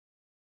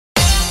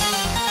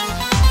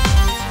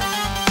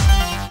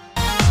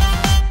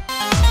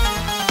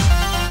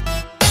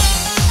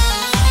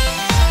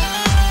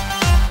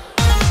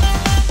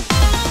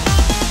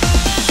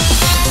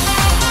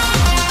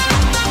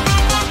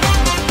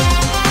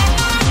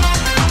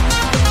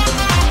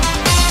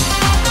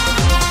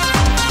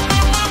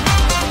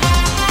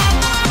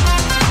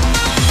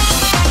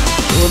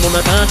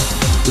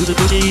美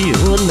しい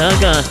女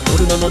が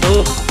俺の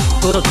喉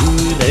訪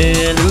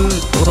れる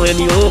微笑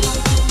みを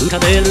浮か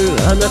べる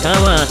あなた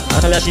は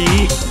新し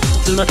い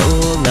妻と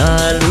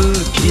なる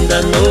禁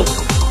断の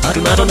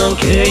悪魔との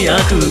契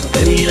約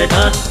手に入れ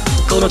た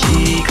この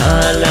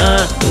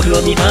力僕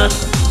を見た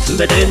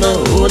全ての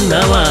女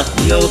は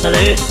魅了さ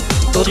れ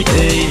閉じて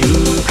ゆ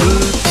く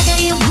世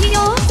界を魅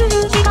了す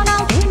る力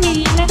を手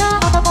に入れた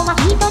男は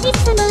一人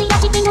住む屋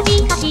敷の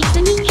地下室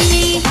に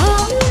君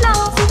女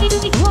を好き好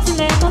き忘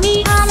れ込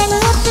みハーレム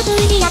を作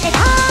り上げた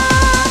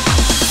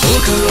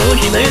僕を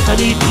秘めた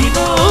に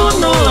人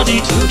の味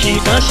突き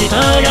刺し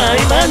た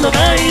刃の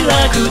快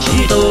楽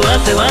血と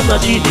汗は混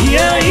じり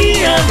合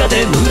いやが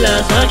て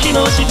紫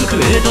の雫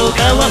へと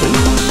変わる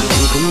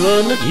服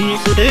を脱ぎ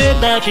捨て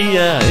抱き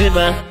合え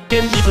ば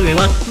現実へ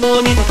はも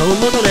う二度と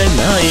戻れ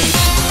な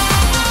い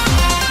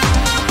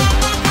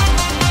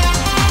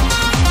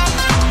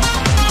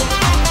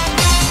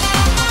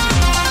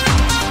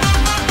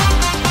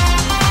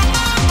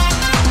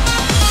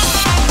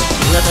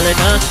うなされ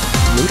た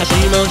昔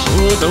の衝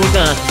動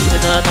が捨て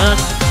去った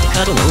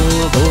過去の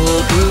僕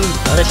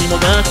誰しも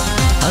が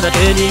あだ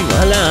けに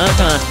笑っ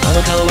たあ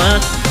の顔は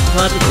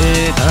忘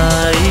れ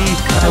たい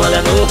傍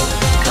らの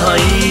可愛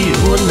い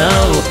女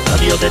を抱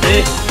き寄せ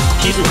て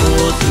キスを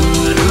す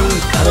る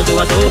彼女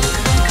はそう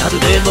数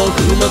で僕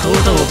のこ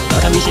とを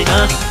バカにし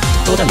た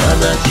幼馴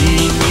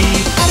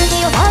染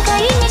主を馬鹿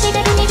にして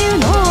る二重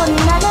の女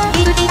が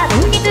いる気が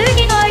分岐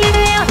次の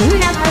夢を振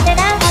らかせ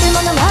たあるも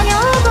のは女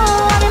房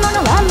あるも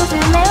のは娘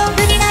を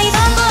過ぎない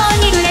番号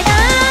に触れた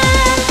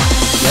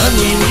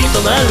闇に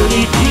染まる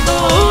日常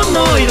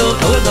の色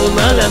とど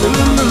まらぬ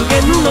無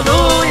限の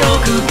動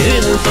欲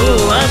幻想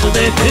は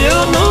全て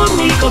を飲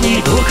み込み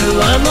僕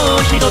は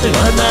もう人で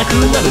はなく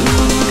なる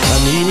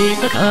髪に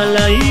逆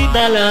らい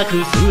堕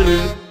落す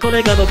るこ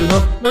れが僕の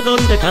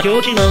望んでた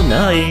狂気の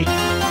ない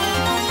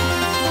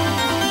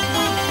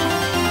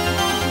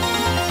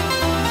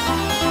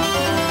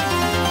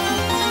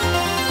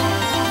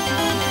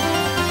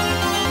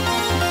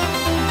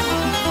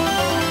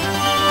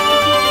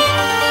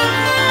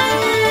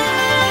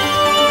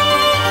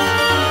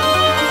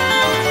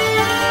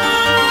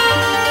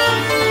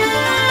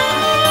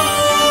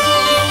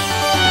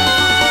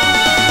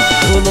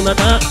もま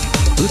た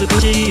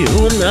美しい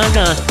女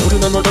が僕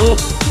のもと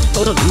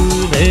訪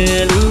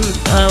れる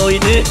仰い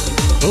で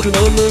僕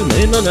の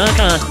胸の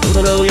中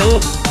踊ろうよ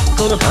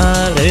この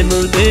ハレ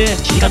ムで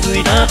近づ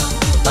いた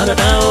あな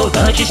たを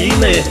抱きし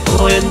め微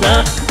笑ん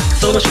だ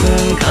その瞬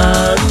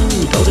間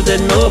突然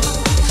の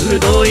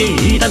鋭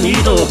い痛み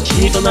と血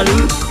に染まる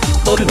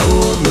僕の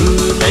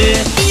胸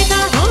消えた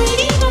恋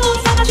人を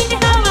探して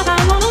た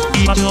若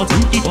者居場所を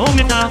突き止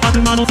めた悪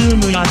魔の住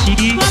む屋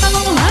敷若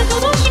者は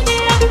どうして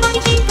悪魔に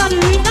近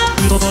づいた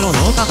懐の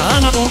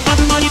魚と悪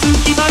魔に突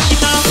き出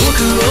した僕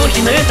を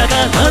秘めた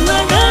刀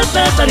が刺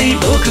さり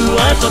僕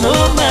はその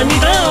場に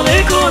倒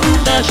れ込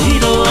んだ血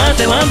と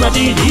汗は混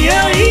じり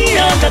合い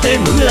やがて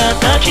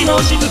紫の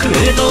雫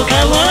へと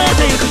変わっ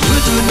てゆく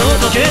靴の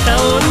溶けた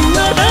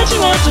女たち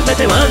は全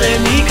て我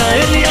に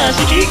返り屋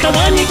敷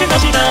川に手出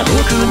した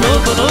僕の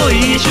ことを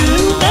一瞬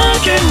だ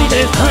け見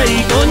て最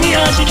後に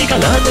屋敷か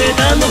ら出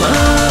たのは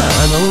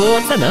あの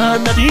幼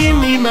なじ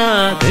み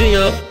まで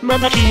よま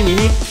だ君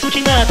に好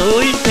きだと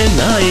言って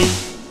な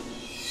い